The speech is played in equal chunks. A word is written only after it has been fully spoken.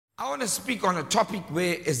I want to speak on a topic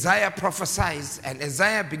where Isaiah prophesies and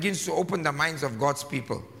Isaiah begins to open the minds of God's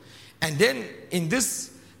people. And then in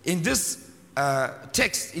this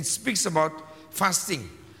text, it speaks about fasting.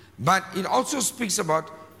 But it also speaks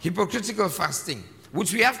about hypocritical fasting,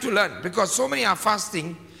 which we have to learn because so many are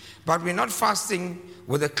fasting, but we're not fasting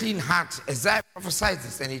with a clean heart. Isaiah prophesies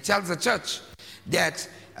this, and he tells the church that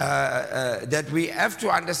we have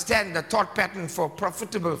to understand the thought pattern for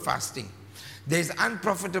profitable fasting. There's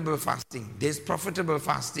unprofitable fasting. There's profitable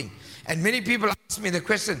fasting. And many people ask me the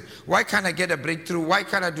question, why can't I get a breakthrough? Why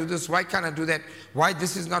can't I do this? Why can't I do that? Why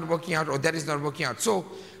this is not working out or that is not working out? So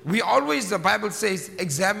we always, the Bible says,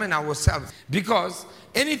 examine ourselves. Because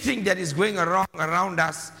anything that is going wrong around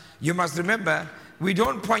us, you must remember, we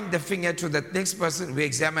don't point the finger to the next person, we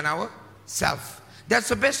examine ourselves. That's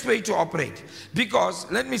the best way to operate. Because,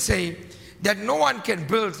 let me say, that no one can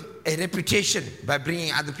build a reputation by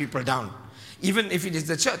bringing other people down. Even if it is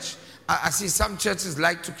the church. I see some churches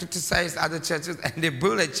like to criticize other churches and they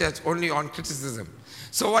build a church only on criticism.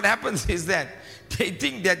 So what happens is that they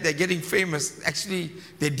think that they're getting famous. Actually,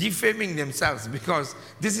 they're defaming themselves because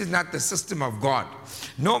this is not the system of God.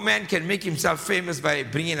 No man can make himself famous by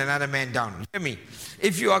bringing another man down. Hear me.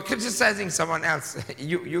 If you are criticizing someone else,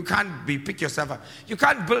 you can't pick yourself up. You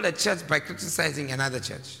can't build a church by criticizing another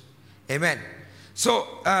church. Amen.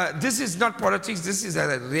 So this is not politics, this is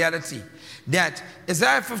a reality. That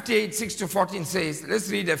Isaiah 58, 6-14 says, let's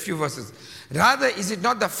read a few verses. Rather, is it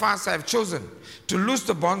not the fast I have chosen to loose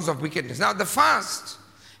the bonds of wickedness? Now, the fast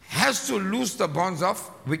has to loose the bonds of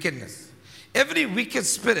wickedness. Every wicked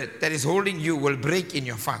spirit that is holding you will break in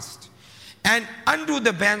your fast. And undo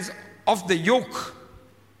the bands of the yoke.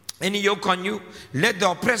 Any yoke on you, let the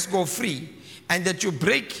oppressed go free, and that you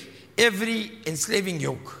break every enslaving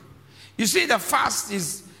yoke. You see, the fast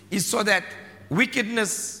is so that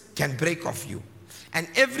wickedness can break off you. And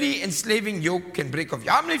every enslaving yoke can break off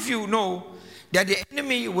you. How many of you know that the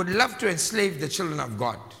enemy would love to enslave the children of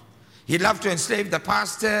God? He'd love to enslave the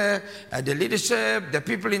pastor, the leadership, the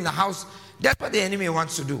people in the house. That's what the enemy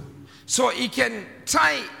wants to do. So he can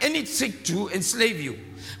try any trick to enslave you.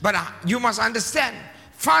 But you must understand,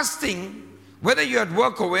 fasting, whether you're at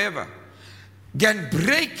work or wherever, can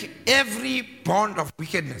break every bond of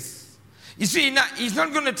wickedness. You see, he's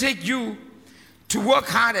not going to take you to work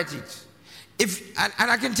hard at it.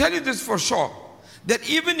 And I can tell you this for sure, that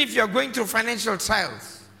even if you're going through financial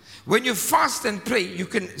trials, when you fast and pray, you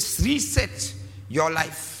can reset your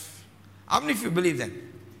life. How many of you believe that?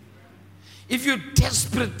 If you're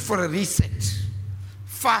desperate for a reset,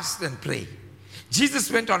 fast and pray.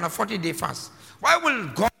 Jesus went on a 40-day fast. Why will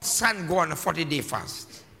God's Son go on a 40-day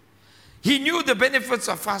fast? He knew the benefits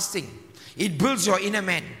of fasting. It builds your inner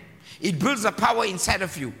man. It builds the power inside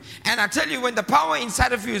of you. And I tell you, when the power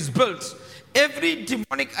inside of you is built, every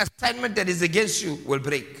demonic assignment that is against you will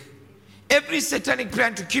break. Every satanic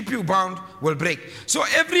plan to keep you bound will break. So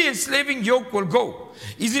every enslaving yoke will go.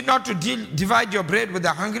 Is it not to divide your bread with the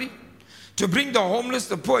hungry? To bring the homeless,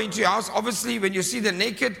 the poor into your house? Obviously, when you see the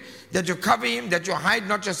naked, that you cover him, that you hide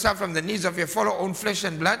not yourself from the needs of your fellow own flesh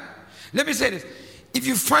and blood. Let me say this. If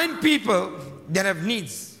you find people that have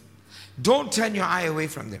needs, don't turn your eye away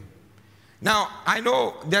from them. Now, I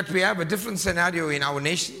know that we have a different scenario in our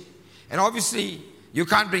nation, and obviously you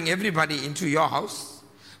can't bring everybody into your house,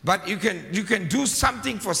 but you can do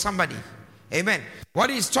something for somebody. Amen. What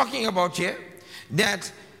he's talking about here,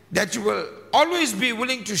 that you will always be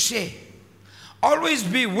willing to share. Always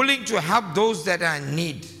be willing to help those that are in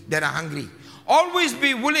need, that are hungry. Always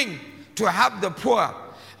be willing to help the poor.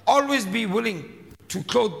 Always be willing to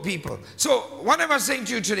clothe people. So what am I saying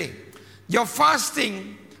to you today? Your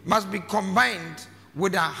fasting must be combined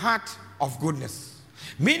with a heart of goodness.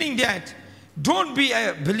 Meaning that don't be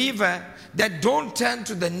a believer that don't turn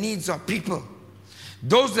to the needs of people.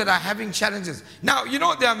 Those that are having challenges. Now, you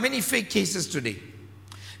know, there are many fake cases today.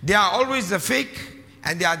 There are always the fake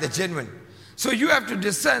and there are the genuine. So you have to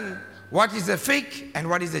discern what is the fake and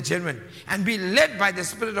what is the genuine. And be led by the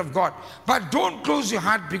Spirit of God. But don't close your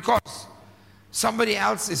heart because somebody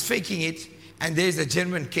else is faking it and there is a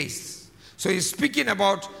genuine case. So he's speaking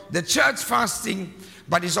about the church fasting,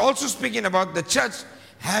 but he's also speaking about the church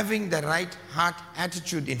having the right heart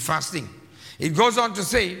attitude in fasting. It goes on to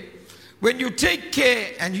say, when you take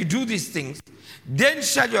care and you do these things, then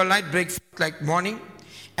shall your light break forth like morning,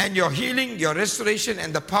 and your healing, your restoration,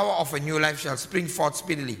 and the power of a new life shall spring forth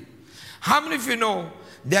speedily. How many of you know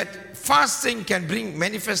that fasting can bring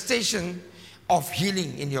manifestation of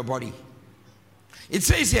healing in your body? It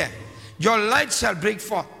says here, your light shall break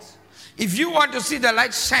forth. If you want to see the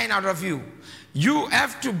light shine out of you, you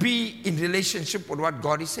have to be in relationship with what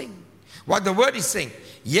God is saying. what the word is saying.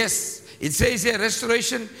 Yes, it says here,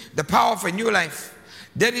 restoration, the power of a new life.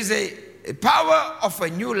 There is a power of a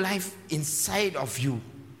new life inside of you.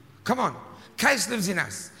 Come on. Christ lives in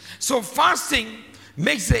us. So fasting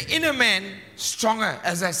makes the inner man stronger,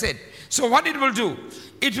 as I said. So what it will do,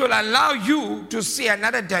 it will allow you to see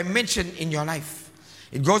another dimension in your life.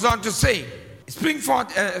 It goes on to say, spring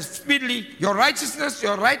forth speedily, your righteousness,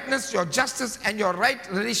 your rightness, your justice, and your right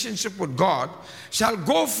relationship with God shall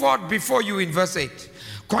go forth before you in verse 8,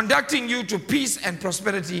 conducting you to peace and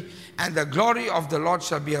prosperity, and the glory of the Lord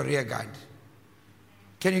shall be a rear guard.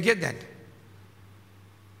 Can you get that?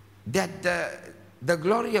 That the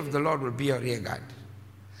glory of the Lord will be your rear guard.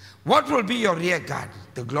 What will be your rear guard?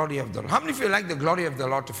 The glory of the Lord. How many of you like the glory of the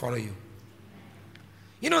Lord to follow you?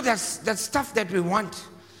 You know, that's stuff that we want.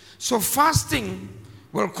 So fasting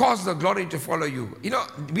will cause the glory to follow you. You know,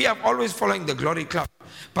 we are always following the glory club.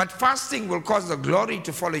 But fasting will cause the glory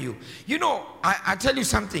to follow you. You know, I tell you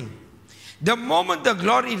something. The moment the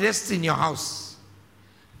glory rests in your house,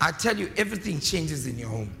 I tell you, everything changes in your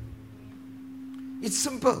home. It's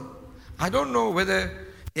simple. I don't know whether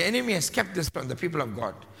the enemy has kept this from the people of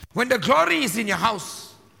God. When the glory is in your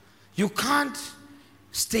house, you can't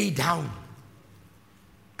stay down.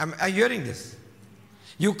 Are you hearing this?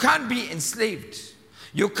 You can't be enslaved.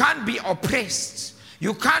 You can't be oppressed.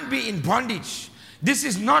 You can't be in bondage. This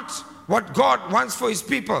is not what God wants for his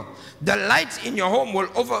people. The light in your home will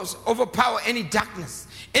overpower any darkness.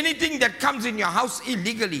 Anything that comes in your house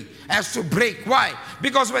illegally has to break. Why?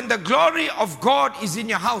 Because when the glory of God is in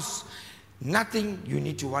your house, nothing you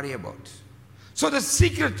need to worry about. So the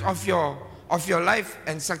secret of your life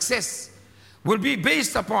and success will be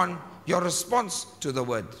based upon your response to the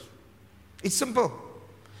word. It's simple.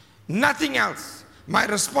 Nothing else. My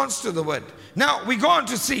response to the word. Now we go on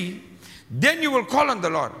to see, then you will call on the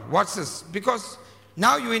Lord. Watch this. Because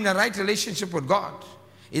now you're in a right relationship with God.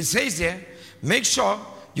 It says here, make sure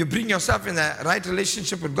you bring yourself in a right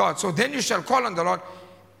relationship with God. So then you shall call on the Lord,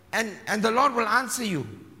 and the Lord will answer you.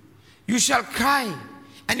 You shall cry,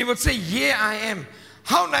 and you will say, here I am.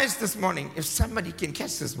 How nice this morning if somebody can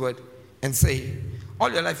catch this word and say,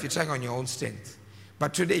 all your life you're trying on your own strength.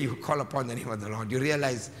 But today you call upon the name of the Lord. You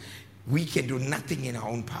realize we can do nothing in our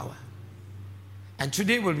own power. And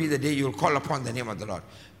today will be the day you'll call upon the name of the Lord.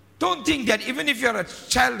 Don't think that even if you're a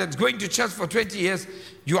child that's going to church for 20 years,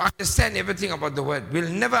 you understand everything about the word. We'll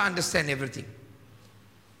never understand everything.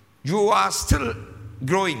 You are still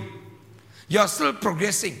growing. You're still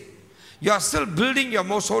progressing. You're still building your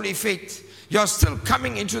most holy faith. You're still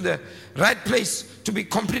coming into the right place to be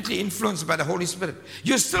completely influenced by the Holy Spirit.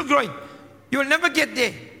 You're still growing. You'll never get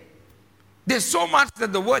there. There's so much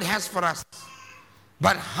that the word has for us.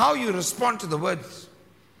 But how you respond to the word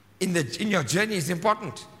in your journey is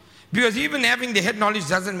important. Because even having the head knowledge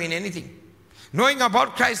doesn't mean anything. Knowing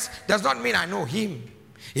about Christ does not mean I know him.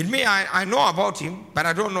 It means I know about him, but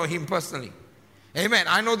I don't know him personally. Amen.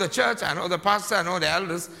 I know the church, I know the pastor, I know the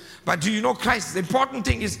elders, but do you know Christ? The important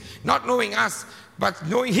thing is not knowing us, but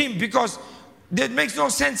knowing him, because there makes no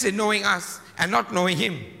sense in knowing us and not knowing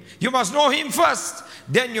him. You must know him first,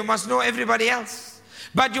 then you must know everybody else.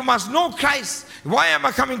 But you must know Christ. Why am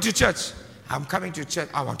I coming to church? I'm coming to church.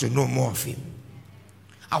 I want to know more of him.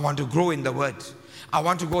 I want to grow in the word. I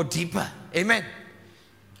want to go deeper. Amen.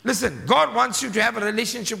 Listen, God wants you to have a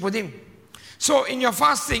relationship with him. So in your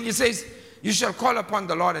fasting, he says, you shall call upon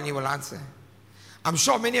the Lord and he will answer. I'm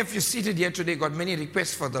sure many of you seated here today got many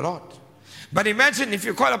requests for the Lord. But imagine if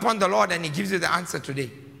you call upon the Lord and he gives you the answer today.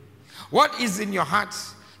 What is in your heart?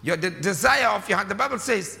 The desire of your heart. The Bible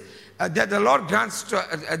says that the Lord grants to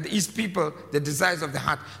his people the desires of the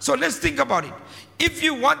heart. So let's think about it. If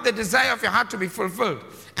you want the desire of your heart to be fulfilled,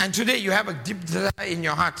 and today you have a deep desire in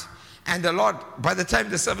your heart, and the Lord, by the time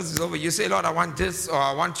the service is over, you say, Lord, I want this, or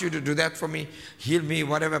I want you to do that for me, heal me,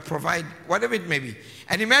 whatever, provide, whatever it may be.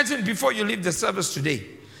 And imagine before you leave the service today,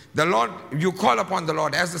 the Lord, you call upon the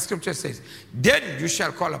Lord, as the scripture says, then you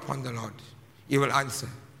shall call upon the Lord. He will answer.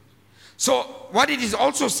 So what it is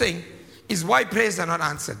also saying is why prayers are not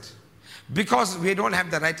answered. Because we don't have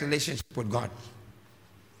the right relationship with God.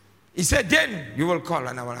 He said, then you will call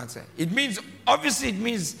and I will answer. It means, obviously it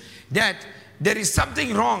means that there is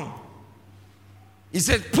something wrong. He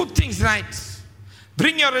said, put things right.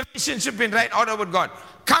 Bring your relationship in right order with God.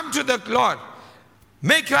 Come to the Lord.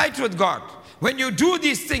 Make right with God. When you do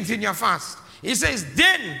these things in your fast, he says,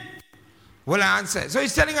 then will I answer. So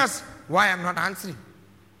he's telling us why I'm not answering.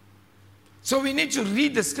 So we need to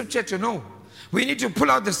read the scripture to know. We need to pull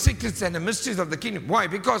out the secrets and the mysteries of the kingdom. Why?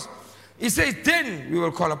 Because he says, then you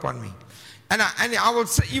will call upon me. And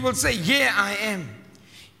he will say, here I am.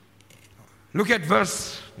 Look at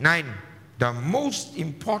verse 9. the most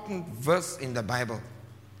important verse in the Bible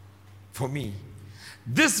for me.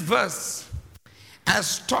 This verse has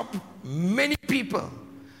stopped many people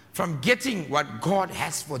from getting what God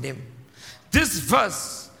has for them. This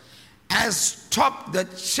verse has stopped the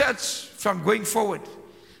church from going forward.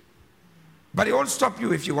 But it won't stop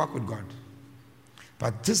you if you walk with God.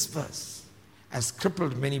 But this verse has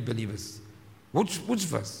crippled many believers. Which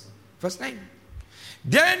verse? Verse 9.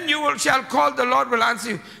 Then you shall call, the Lord will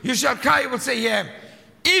answer you. You shall cry, you will say, yeah.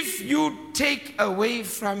 If you take away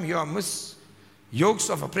from your midst yokes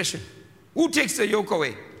of oppression. Who takes the yoke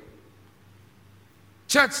away?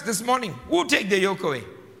 Church, this morning, who take the yoke away?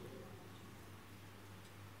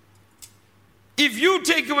 If you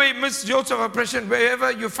take away midst yokes of oppression,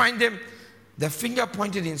 wherever you find them, the finger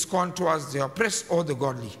pointed in scorn towards the oppressed or the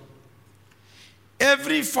godly.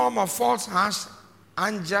 Every form of false, harsh,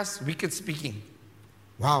 unjust, wicked speaking.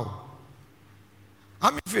 Wow. How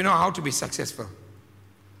many of you know how to be successful?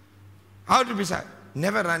 How to be successful?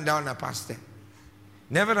 Never run down a pastor.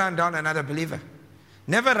 Never run down another believer.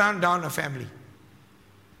 Never run down a family.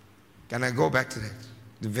 Can I go back to that?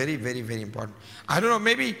 It's very, very, very important. I don't know,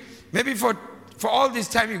 maybe for all this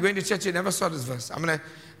time you're going to church, you never saw this verse. I'm going to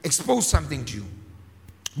expose something to you.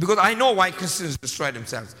 Because I know why Christians destroy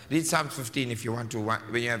themselves. Read Psalm 15 if you want to,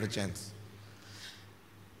 when you have a chance.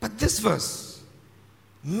 But this verse,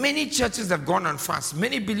 many churches have gone on fast.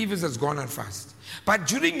 Many believers have gone on fast. But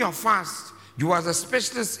during your fast, you are a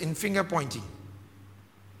specialist in finger pointing.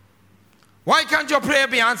 Why can't your prayer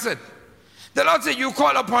be answered? The Lord said, you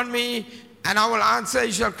call upon me and I will answer.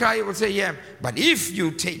 You shall cry, you will say, yeah. But if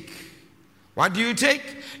you take, what do you take?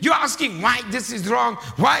 You're asking why this is wrong,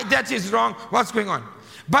 why that is wrong, what's going on?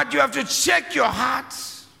 But you have to check your heart.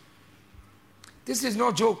 This is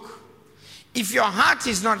no joke. If your heart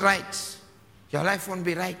is not right, your life won't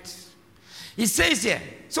be right. He says here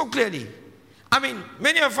so clearly. I mean,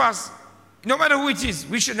 many of us, no matter who it is,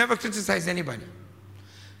 we should never criticize anybody.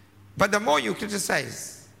 But the more you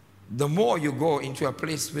criticize, the more you go into a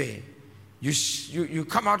place where you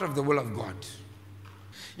come out of the will of God.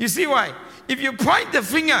 You see why? If you point the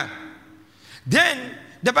finger, then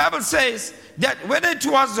the Bible says that whether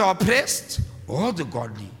towards the oppressed or the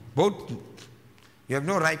godly, both, you have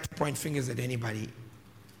no right to point fingers at anybody.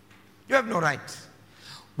 You have no right.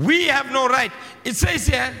 We have no right. It says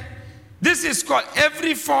here, this is called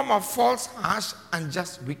every form of false, harsh,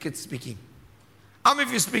 unjust, wicked speaking. How many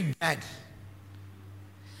of you speak bad?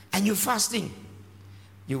 And you're fasting.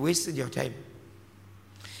 You wasted your time.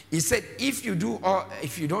 He said, if you do, or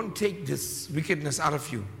if you don't take this wickedness out of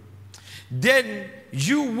you, then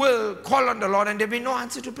you will call on the Lord and there'll be no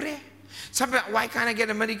answer to prayer. Somebody, why can't I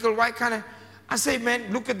get a miracle? Why can't I say,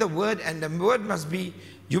 man, look at the word, and the word must be,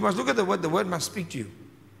 you must look at the word must speak to you.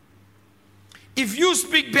 If you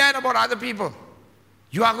speak bad about other people,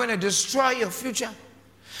 you are going to destroy your future.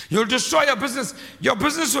 You'll destroy your business. Your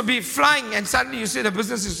business will be flying and suddenly you say the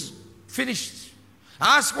business is finished.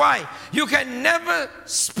 Ask why. You can never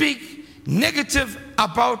speak negative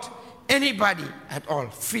about anybody at all.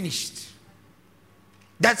 Finished.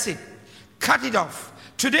 That's it. Cut it off.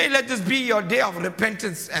 Today let this be your day of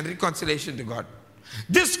repentance and reconciliation to God.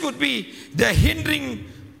 This could be the hindering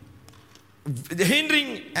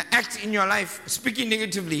act in your life, speaking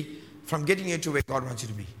negatively from getting you to where God wants you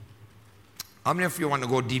to be. How many of you want to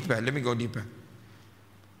go deeper? Let me go deeper.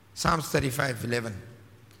 Psalms 35:11.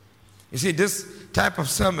 You see, this type of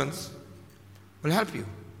sermons will help you.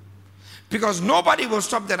 Because nobody will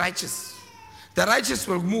stop the righteous. The righteous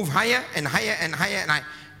will move higher and higher and higher and higher.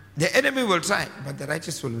 The enemy will try, but the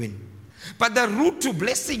righteous will win. But the route to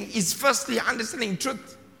blessing is firstly understanding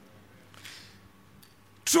truth.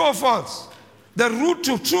 True or false? The route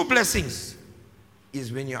to true blessings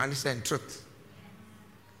is when you understand truth.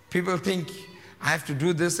 People think, I have to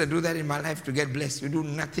do this and do that in my life to get blessed. You do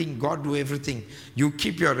nothing, God do everything. You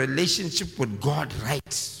keep your relationship with God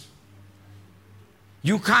right.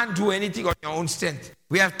 You can't do anything on your own strength.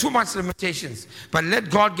 We have too much limitations. But let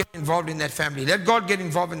God get involved in that family. Let God get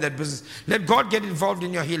involved in that business. Let God get involved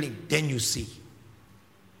in your healing. Then you see.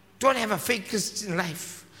 Don't have a fake Christian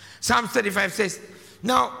life. Psalm 35 says,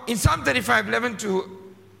 now in Psalm 35:11 to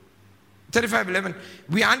 35:11,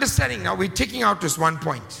 we are understanding now, we're taking out this one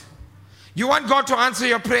point. You want God to answer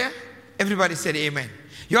your prayer? Everybody said amen.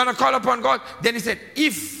 You want to call upon God? Then he said,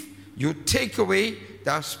 if you take away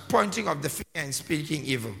the pointing of the finger and speaking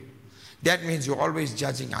evil, that means you're always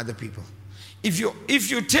judging other people. If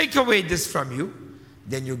you take away this from you,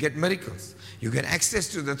 then you get miracles. You get access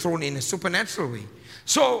to the throne in a supernatural way.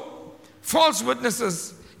 So, false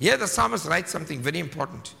witnesses, here the psalmist writes something very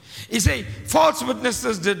important. He says, false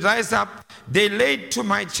witnesses did rise up they laid to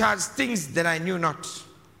my charge things that I knew not.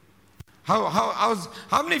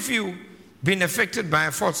 How many of you been affected by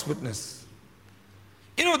a false witness?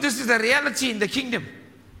 You know, this is the reality in the kingdom,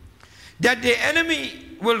 that the enemy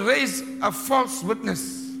will raise a false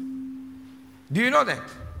witness. Do you know that?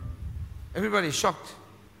 Everybody's shocked.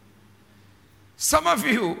 Some of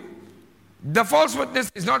you, the false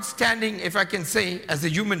witness is not standing, if I can say, as a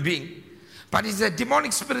human being, but it's a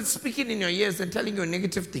demonic spirit speaking in your ears and telling you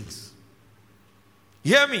negative things.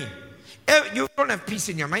 Hear me. You don't have peace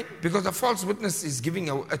in your mind because a false witness is giving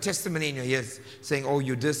a testimony in your ears, saying, oh,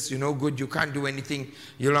 you this, you're no good, you can't do anything,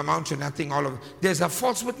 you'll amount to nothing, all of it. There's a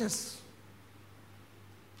false witness.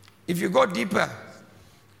 If you go deeper,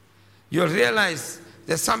 you'll realize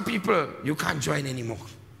there's some people you can't join anymore.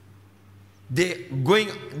 They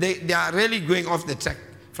are really going off the track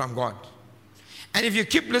from God. And if you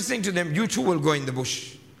keep listening to them, you too will go in the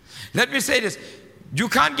bush. Let me say this. You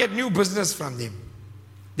can't get new business from them.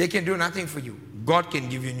 They can do nothing for you. God can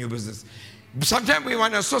give you new business. Sometimes we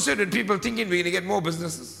want to associate with people thinking we're going to get more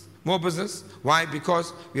business. Why?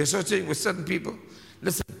 Because we're associating with certain people.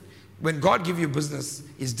 Listen, when God gives you business,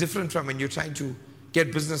 it's different from when you're trying to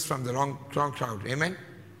get business from the wrong crowd. Amen?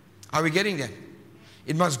 Are we getting there?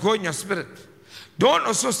 It must go in your spirit. Don't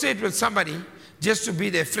associate with somebody just to be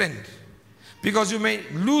their friend, because you may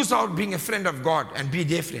lose out being a friend of God and be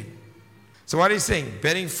their friend. So what he's saying,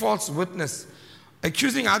 bearing false witness,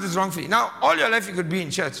 accusing others wrongfully. Now, all your life you could be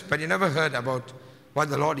in church, but you never heard about what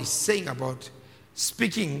the Lord is saying about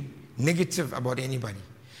speaking negative about anybody.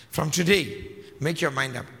 From today, make your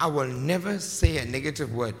mind up. I will never say a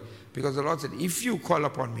negative word, because the Lord said, if you call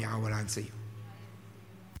upon me, I will answer you.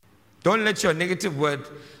 Don't let your negative word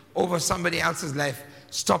over somebody else's life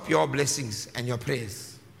stop your blessings and your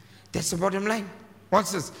prayers. That's the bottom line.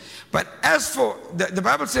 What's this? But as for, the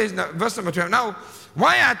Bible says, verse number 12, now,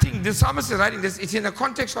 why I think the psalmist is writing this, it's in the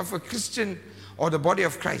context of a Christian or the body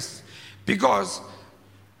of Christ. Because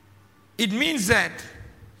it means that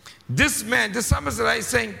this man, the psalmist is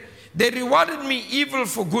saying, they rewarded me evil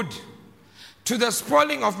for good, to the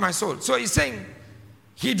spoiling of my soul. So he's saying,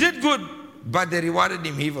 he did good, but they rewarded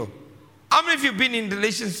him evil. How many of you have been in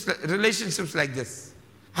relationships like this?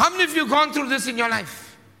 How many of you gone through this in your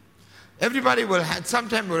life? Everybody will have,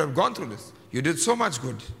 sometime will have gone through this. You did so much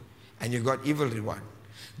good, and you got evil reward.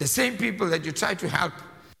 The same people that you tried to help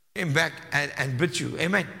came back and bit you.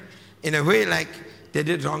 Amen. In a way like they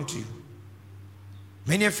did wrong to you.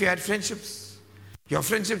 Many of you had friendships. Your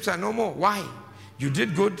friendships are no more. Why? You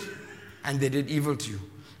did good, and they did evil to you.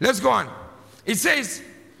 Let's go on. It says,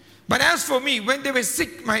 but as for me, when they were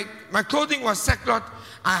sick, my clothing was sackcloth.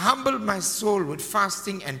 I humbled my soul with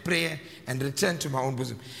fasting and prayer and returned to my own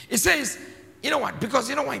bosom. It says, you know what? Because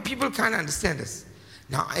you know why? People can't understand this.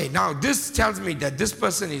 Now this tells me that this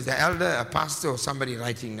person is the elder, a pastor, or somebody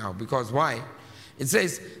writing now. Because why? It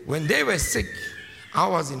says, when they were sick, I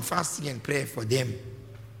was in fasting and prayer for them.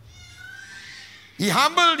 He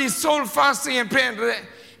humbled his soul, fasting and prayer,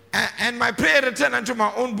 and my prayer returned unto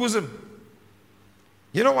my own bosom.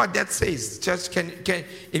 You know what that says, church?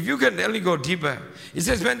 If you can really go deeper, it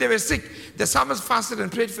says, when they were sick, the psalmist fasted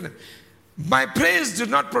and prayed for them. My prayers did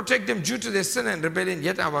not protect them due to their sin and rebellion,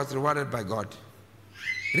 yet I was rewarded by God.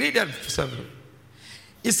 Read that several.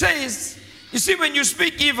 It says, you see, when you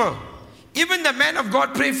speak evil, even the man of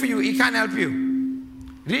God pray for you, he can't help you.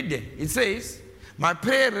 Read it. It says, my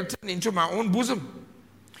prayer returned into my own bosom.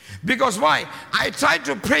 Because why? I tried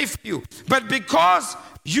to pray for you, but because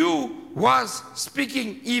you was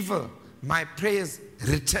speaking evil, my prayers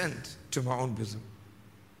returned to my own bosom.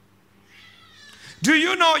 Do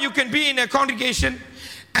you know you can be in a congregation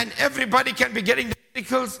and everybody can be getting the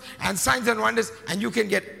miracles and signs and wonders, and you can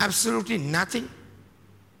get absolutely nothing?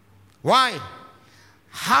 Why?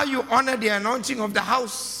 How you honor the anointing of the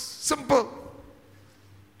house. Simple.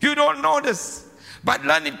 You don't know this, but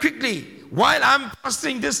learn it quickly. While I'm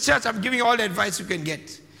pastoring this church, I'm giving you all the advice you can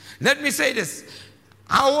get. Let me say this.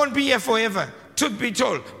 I won't be here forever, truth be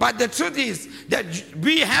told. But the truth is that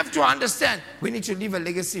we have to understand we need to leave a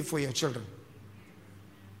legacy for your children.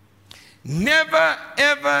 Never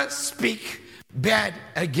ever speak bad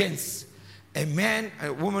against a man,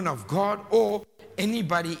 a woman of God, or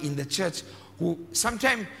anybody in the church who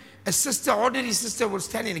sometimes a sister, ordinary sister, will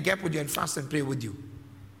stand in a gap with you and fast and pray with you.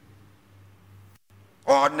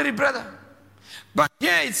 Or ordinary brother. But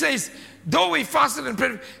here it says, though we fasted and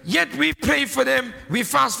prayed, yet we pray for them, we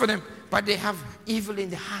fast for them, but they have evil in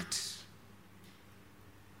their heart.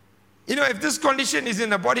 You know, if this condition is in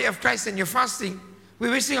the body of Christ and you're fasting,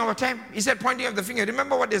 we're wasting our time. He said, pointing up the finger.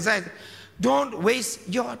 Remember what they said? Don't waste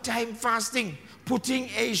your time fasting. putting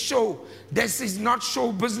a show. This is not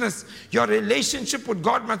show business. Your relationship with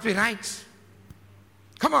God must be right.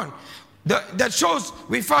 Come on. That shows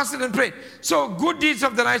we fasted and prayed. So good deeds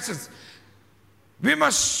of the righteous. We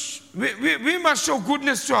must show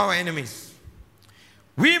goodness to our enemies.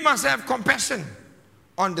 We must have compassion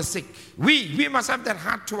on the sick. We must have that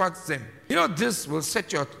heart towards them. You know, this will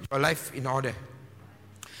set your life in order.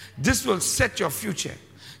 This will set your future.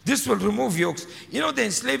 This will remove yokes. You know, the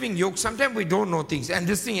enslaving yoke, sometimes we don't know things, and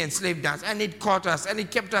this thing enslaved us, and it caught us, and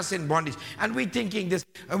it kept us in bondage, and we thinking this,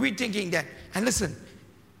 and we thinking that. And listen,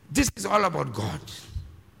 this is all about God.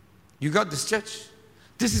 You got this, church?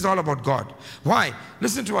 This is all about God. Why?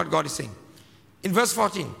 Listen to what God is saying. In verse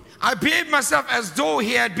 14, I behaved myself as though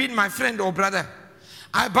he had been my friend or brother.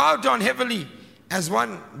 I bowed down heavily as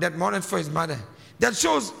one that mourned for his mother. That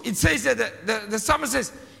shows, it says that the psalmist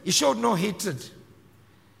says, he showed no hatred.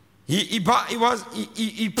 He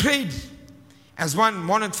prayed as one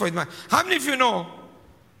mourned for his mother. How many of you know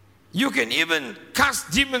you can even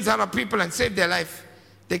cast demons out of people and save their life?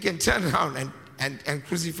 They can turn around and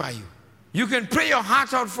crucify you. You can pray your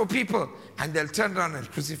heart out for people and they'll turn around and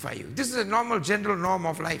crucify you. This is a normal, general norm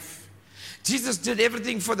of life. Jesus did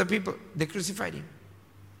everything for the people. They crucified him.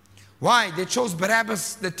 Why? They chose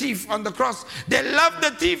Barabbas, the thief, on the cross. They loved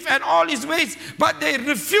the thief and all his ways, but they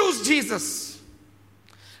refused Jesus.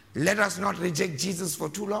 Let us not reject Jesus for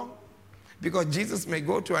too long, because Jesus may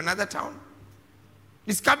go to another town.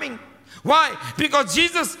 He's coming. Why? Because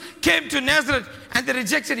Jesus came to Nazareth and they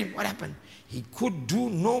rejected him. What happened? He could do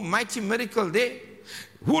no mighty miracle there.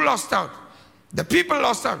 Who lost out? The people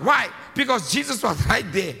lost out. Why? Because Jesus was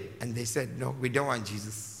right there. And they said, no, we don't want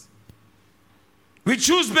Jesus. We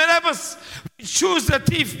choose Barabbas. We choose the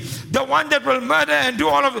thief, the one that will murder and do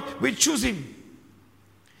all of it. We choose him.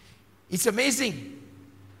 It's amazing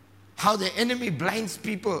how the enemy blinds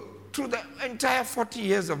people through the entire 40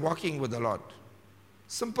 years of walking with the Lord.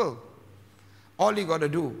 Simple. All you got to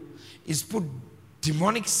do is put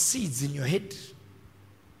demonic seeds in your head.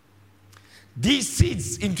 These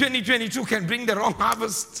seeds in 2022 can bring the wrong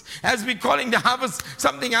harvest. As we're calling the harvest,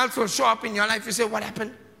 something else will show up in your life. You say, what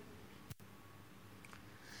happened?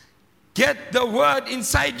 Get the word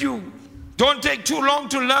inside you. Don't take too long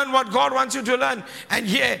to learn what God wants you to learn. And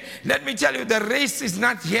here, let me tell you, the race is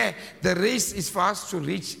not here. The race is for us to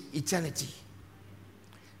reach eternity.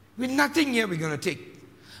 With nothing here we're going to take.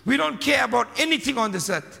 We don't care about anything on this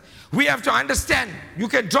earth. We have to understand, you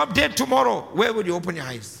can drop dead tomorrow. Where would you open your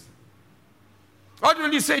eyes? What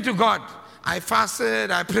will you say to God? I fasted,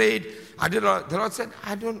 I prayed, I did all. The Lord said,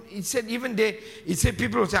 I don't. He said, even there, he said,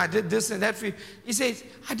 people will say, I did this and that for you. He says,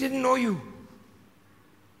 I didn't know you.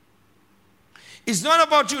 It's not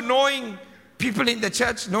about you knowing people in the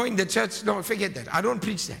church, knowing the church. No, forget that. I don't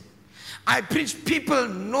preach that. I preach people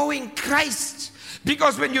knowing Christ.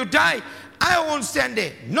 Because when you die, I won't stand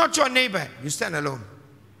there. Not your neighbor. You stand alone.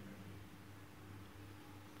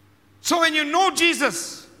 So when you know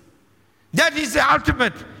Jesus, that is the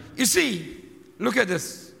ultimate. You see, look at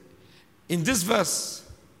this. In this verse.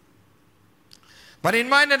 But in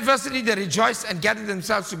mine adversity they rejoiced and gathered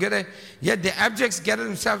themselves together. Yet the abjects gathered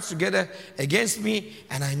themselves together against me,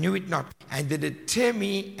 and I knew it not. And they did tear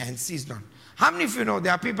me and ceased not. How many of you know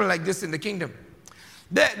there are people like this in the kingdom?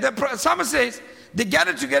 The psalmist says, they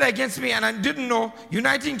gathered together against me and I didn't know,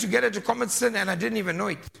 uniting together to commit sin and I didn't even know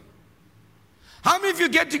it. How many of you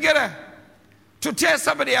get together to tear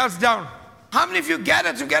somebody else down? How many of you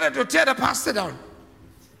gather together to tear the pastor down?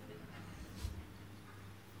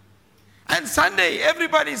 And Sunday,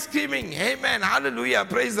 everybody's screaming, amen, hallelujah,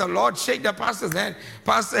 praise the Lord, shake the pastor's hand.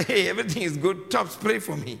 Pastor, hey, everything is good, tops, pray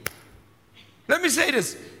for me. Let me say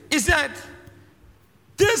this, is that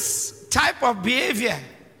this type of behavior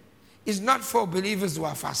is not for believers who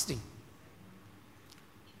are fasting.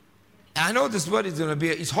 I know this word is going to be,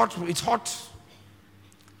 it's hot.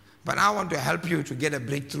 But I want to help you to get a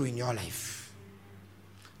breakthrough in your life.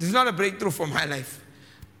 This is not a breakthrough for my life.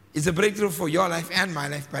 It's a breakthrough for your life and my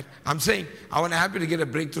life. But I'm saying I want to help you to get a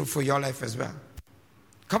breakthrough for your life as well.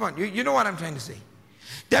 Come on, you know what I'm trying to say.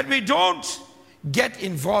 That we don't get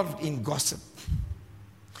involved in gossip.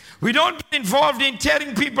 We don't get involved in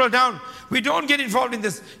tearing people down. We don't get involved in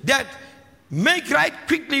this. That make right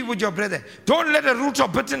quickly with your brother. Don't let a root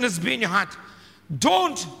of bitterness be in your heart.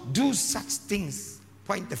 Don't do such things.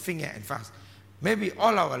 Point the finger and fast. Maybe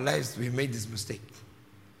all our lives we made this mistake.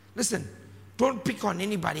 Listen, don't pick on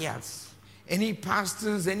anybody else. Any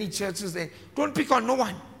pastors, any churches. Don't pick on no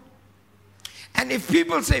one. And if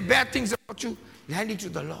people say bad things about you, hand it to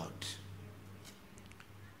the Lord.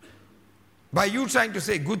 By you trying to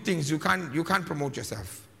say good things, you can't promote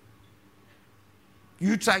yourself.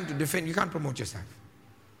 You trying to defend, you can't promote yourself.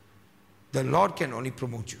 The Lord can only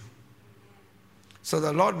promote you. So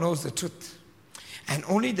the Lord knows the truth. And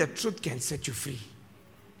only the truth can set you free.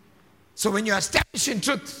 So when you are established in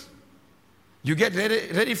truth, you get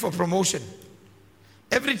ready for promotion.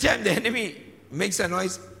 Every time the enemy makes a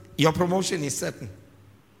noise, your promotion is certain.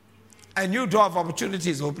 A new door of opportunity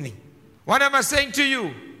is opening. What am I saying to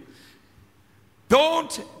you?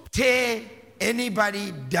 Don't tear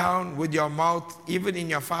anybody down with your mouth, even in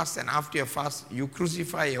your fast and after your fast. You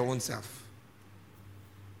crucify your own self.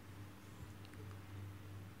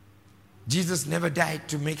 Jesus never died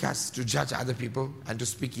to make us to judge other people and to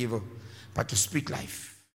speak evil, but to speak life.